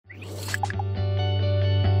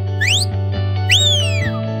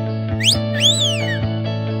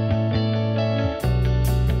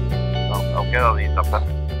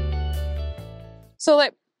So,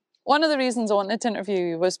 like, one of the reasons I wanted to interview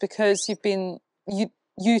you was because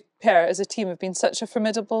you pair as a team have been such a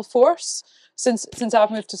formidable force. Since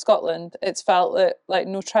I've moved to Scotland, it's felt that like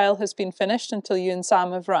no trial has been finished until you and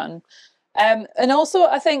Sam have run. And also,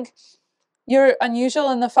 I think you're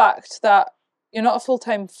unusual in the fact that you're not a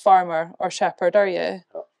full-time farmer or shepherd, are you?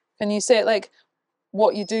 No. Can you say like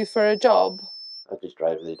what you do for a job? I just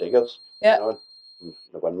drive the diggers, Yeah. you know, and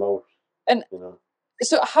the windmills, And you know.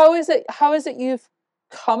 so how is it you've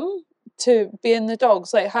come to be in the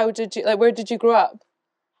dogs? Like where did you grow up?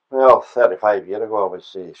 Well, 35 years ago, I was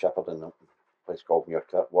shepherding a place called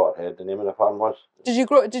Muirkirk, Waterhead, the name of the farm was. Did you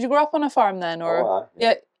grow up on a farm then, or? Oh, aye,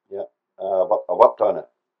 Yeah. Yeah. I worked on it.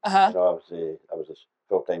 Uh-huh. You know, I was a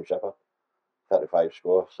full-time shepherd, 35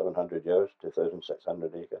 score, 700 years,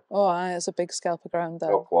 2,600 acres. Oh, aye, it's a big scalp of ground then.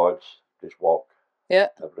 No quads, just walk. Yeah.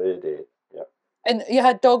 Every day, yeah. And you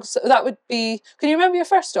had dogs, that would be, can you remember your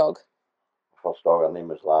first dog? First dog, her name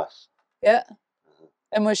was Lass. Yeah.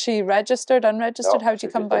 And was she registered, unregistered? No, How did you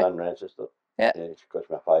come by? Unregistered. Yeah. She cost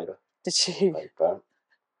me £5. Did she? £5.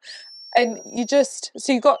 And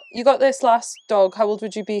so you got this last dog. How old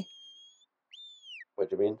would you be? What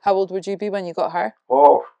do you mean? How old would you be when you got her?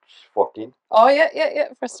 Oh, 14. Oh, yeah.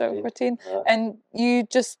 First dog, 14. Yeah. And you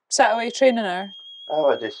just sat away training her? Oh,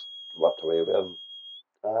 I just worked away with her.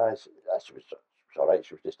 She was all right.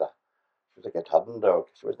 She was a good herding dog.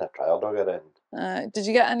 She wasn't a trial dog at the end. Did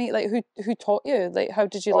you get any, like, who taught you? Like, how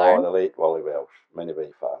did you Oh, learn? the late Wally Welsh,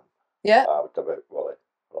 Minibay farm. Yeah. I was about Wally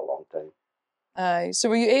for a long time. Aye. So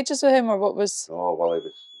were you ages with him, or what was? No, Wally was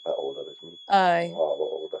a bit older than me. Aye. Oh, a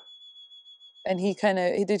lot older. And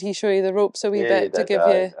did he show you the ropes a wee Yeah, bit to give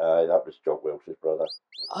you? Aye, that was Jock Welsh's brother.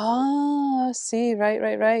 Ah, see,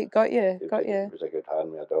 right. Got you. He was a good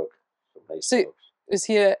hand with a dog. Some nice So dogs. was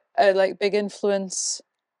he a like big influence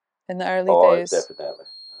in the early Oh, days? definitely.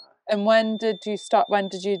 And when did you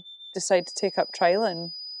decide to take up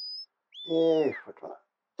trialing? Yeah,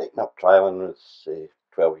 taking up trialing was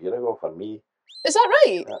 12 years ago for me. Is that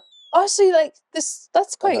right? Yeah. Oh, so like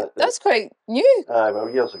that's quite new. Well,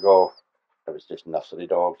 years ago, it was just nursery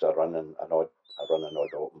dogs. I run an odd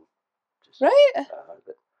open. Right.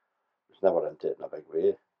 But was never into it in a big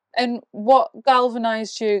way. And what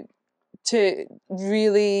galvanised you to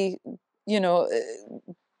really,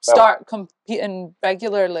 start competing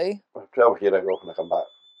regularly? Well, 12 years ago, when I come back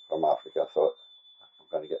from Africa, I thought, I'm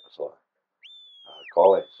going to get myself a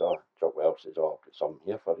collie. So Jock Welsh says, I've got some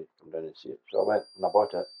here for you. Come down and see it. So I went and I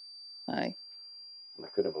bought it. Aye. And I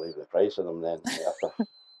couldn't believe the price of them then. After.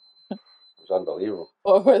 It was unbelievable.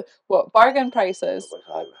 What bargain prices? It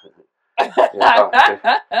was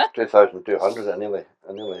 2,200. I nearly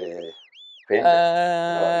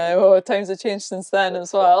fainted. Times have changed since then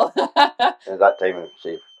as well. At that time,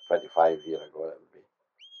 say 25 years ago, it would be,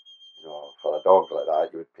 for a dog like that,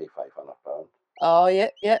 you would pay £500. Oh yeah.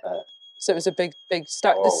 So it was a big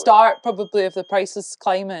start. The start probably of the prices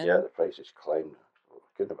climbing. Yeah, the prices climbed. I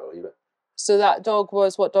couldn't believe it. So that dog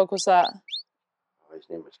was, what dog was that? His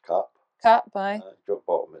name was Cap. Cap, aye. Jock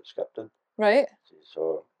bought him at Skipton. Right.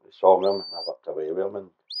 So we saw him and I worked away with him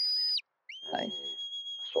and Aye.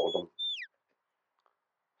 sold him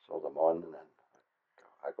on, and then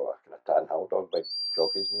I got a kind of tan hill dog, big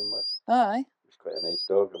jockey's name was. Aye. He was quite a nice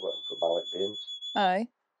dog. I got him from Mallock Baines. Aye.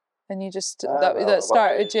 And you just that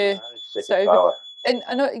started you. And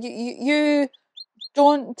I know you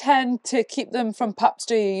don't tend to keep them from pups,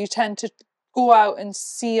 do you? You tend to go out and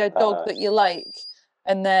see a dog that you like,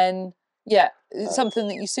 and then it's something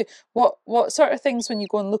that you see. What sort of things when you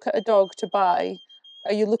go and look at a dog to buy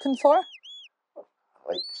are you looking for? I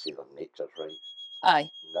like to see their nature's right. Aye.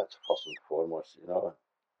 And that's first and foremost, a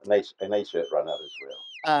nice out runner as well.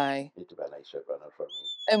 Aye. Need to be a nice out runner for me.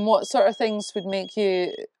 And what sort of things would make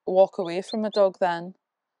you walk away from a dog then?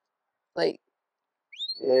 Like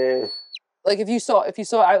if you saw it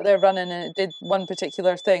out there running and it did one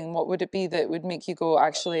particular thing, what would it be that would make you go,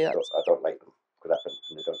 actually, I don't like them gripping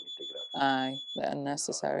when they don't need to grip. Aye, they're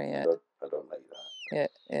unnecessary. I don't like that.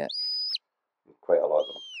 Yeah. Quite a lot of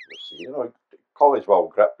them. You'll see, collies will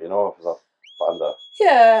grip, if they're under.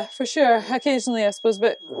 Yeah, for sure. Occasionally, I suppose.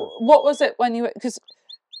 But what was it when because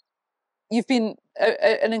you've been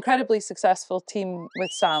an incredibly successful team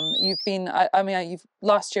with Sam. You've been,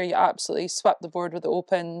 last year you absolutely swept the board with the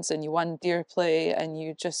Opens and you won Deerplay and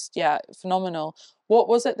you just, phenomenal. What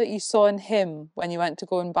was it that you saw in him when you went to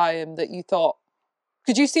go and buy him that you thought,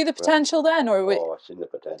 could you see the potential then? Or I seen the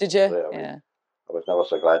potential. Did you? Right away. Yeah. I was never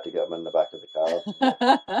so glad to get him in the back of the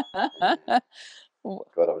car.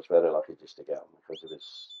 God, I was very lucky just to get him because it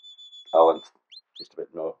was Alan just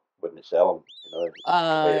about wouldn't sell him, the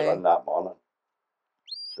way he run that morning.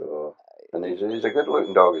 He's a good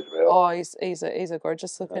looking dog as well. Oh, he's a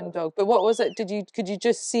gorgeous looking dog. But what was it? Could you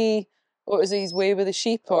just see what was his way with the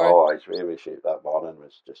sheep or? Oh, his way with sheep that morning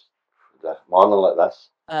was just the morning like this.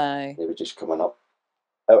 Aye. He was just coming up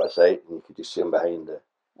out of sight, and you could just see him behind the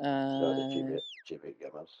GB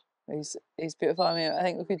gimmers. He's beautiful. I mean, I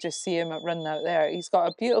think we could just see him running out there. He's got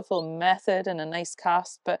a beautiful method and a nice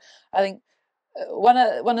cast, but I think one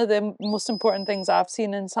of the most important things I've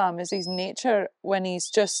seen in Sam is his nature. When he's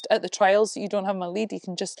just at the trials, you don't have him a lead. He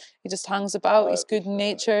just hangs about. He's good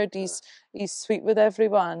natured. He's sweet with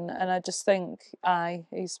everyone, and I just think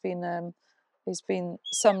he's been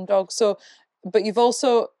some dog. So, but you've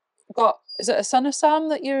also got, is it a son of Sam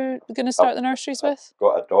that you're going to start the nurseries with? I've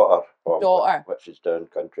got a daughter. Daughter. Which is down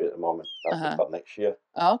country at the moment. That's for next year.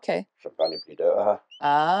 Oh, okay. So I'm going to breed out of her.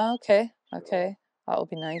 Ah, okay. Okay. That'll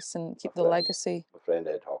be nice and keep the legacy. My friend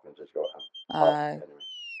Ed Hawkins has got him. Anyway.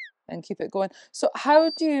 And keep it going. So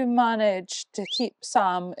how do you manage to keep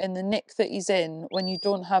Sam in the nick that he's in when you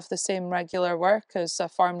don't have the same regular work as a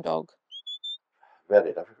farm dog?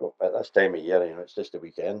 Very difficult. At this time of year, it's just the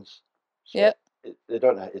weekends. So yep. He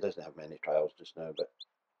doesn't have many trials just now, but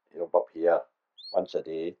up here once a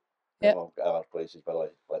day. Yep. Other places where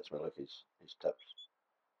he lets me look his tips.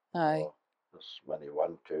 Aye. So there's maybe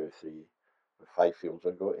 1, 2, 3, 5 fields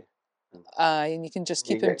I go to. Aye, and you can just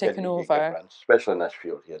keep him taking over. Especially in this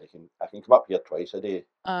field here, I can come up here twice a day.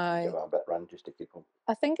 Aye. Give him a bit run just to keep him.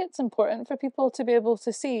 I think it's important for people to be able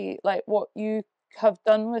to see like what you have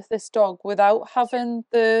done with this dog without having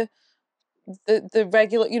the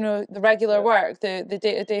regular, the regular work, the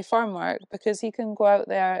day-to-day farm work, because he can go out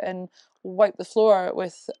there and wipe the floor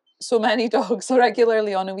with so many dogs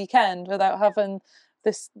regularly on a weekend without having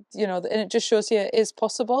this, and it just shows you it is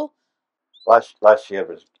possible. Last year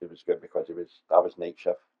was good because I was night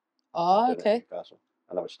shift. Oh, okay. Newcastle,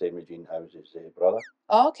 and I was staying with Gene House's brother.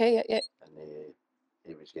 Oh, okay, yeah. And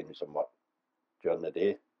he was giving me some work during the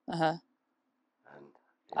day. And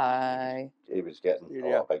he was getting a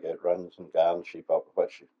lot of big outruns and garn sheep up,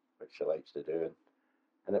 which she likes to do,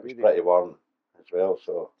 and it was pretty warm as well.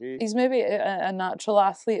 So he's maybe a natural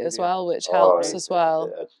athlete as well, which helps as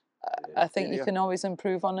well. I think you can always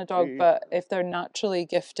improve on a dog, but if they're naturally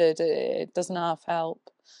gifted, it doesn't half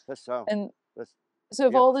help. And so,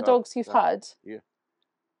 of all the dogs you've had,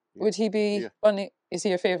 would he be one? Is he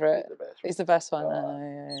your favourite? He's the best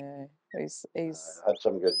one. He's I had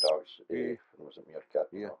some good dogs. It wasn't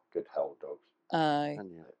Meerkat. Good hill dogs. Aye.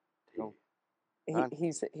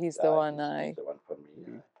 He's the one. Aye. He's the one for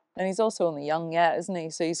me. And he's also only young yet, isn't he?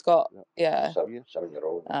 So he's got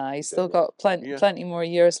 7-year-old. He's still got plenty more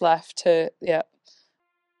years left to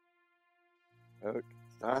Out,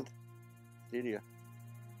 stand, steady,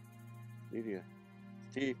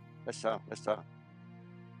 stay, let's start.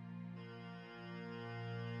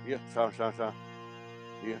 Yeah, sound, yeah.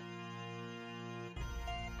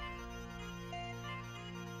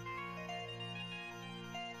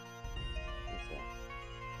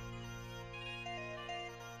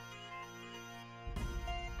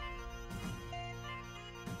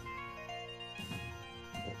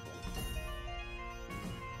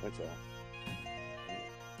 What's that?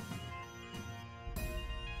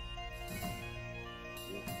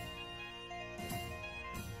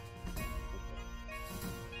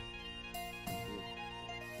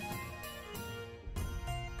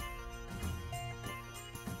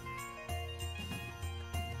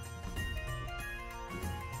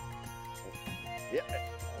 Yeah.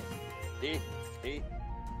 Stay.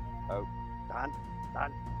 Out. Stand.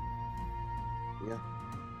 Yeah.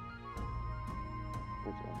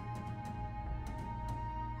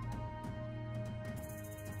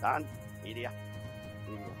 Stand. Media.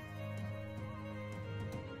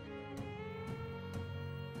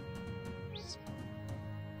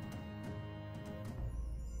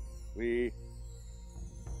 We.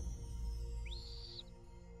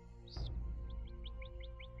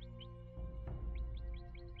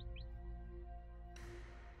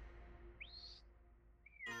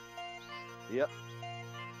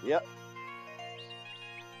 Yep.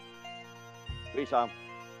 We Sam.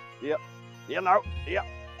 Yep. Here now. Yep.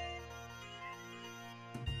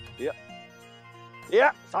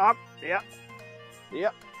 Sam.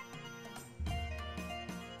 Yep.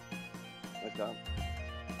 What's Sam?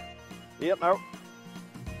 Here now.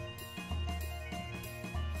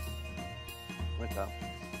 What's Sam?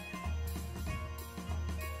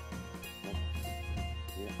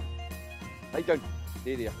 Lie down.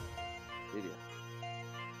 Stay there.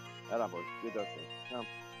 Hello, boy. Good dog.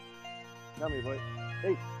 Come here, boy.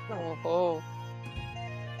 Hey. Oh.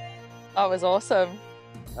 That was awesome.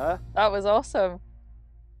 Huh? That was awesome.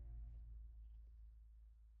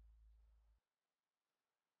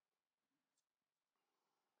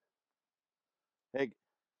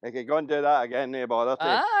 He could go and do that again, no bother.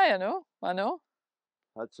 Aye, I know.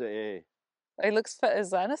 That's it. He looks fit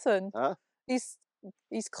as anything. Huh?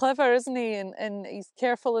 He's clever, isn't he? And he's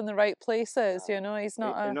careful in the right places. You know, he's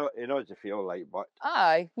not He knows the feel like, but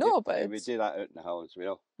aye, no, but he would do that out in the hill as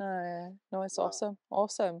well. aye, no, it's No.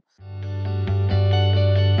 awesome.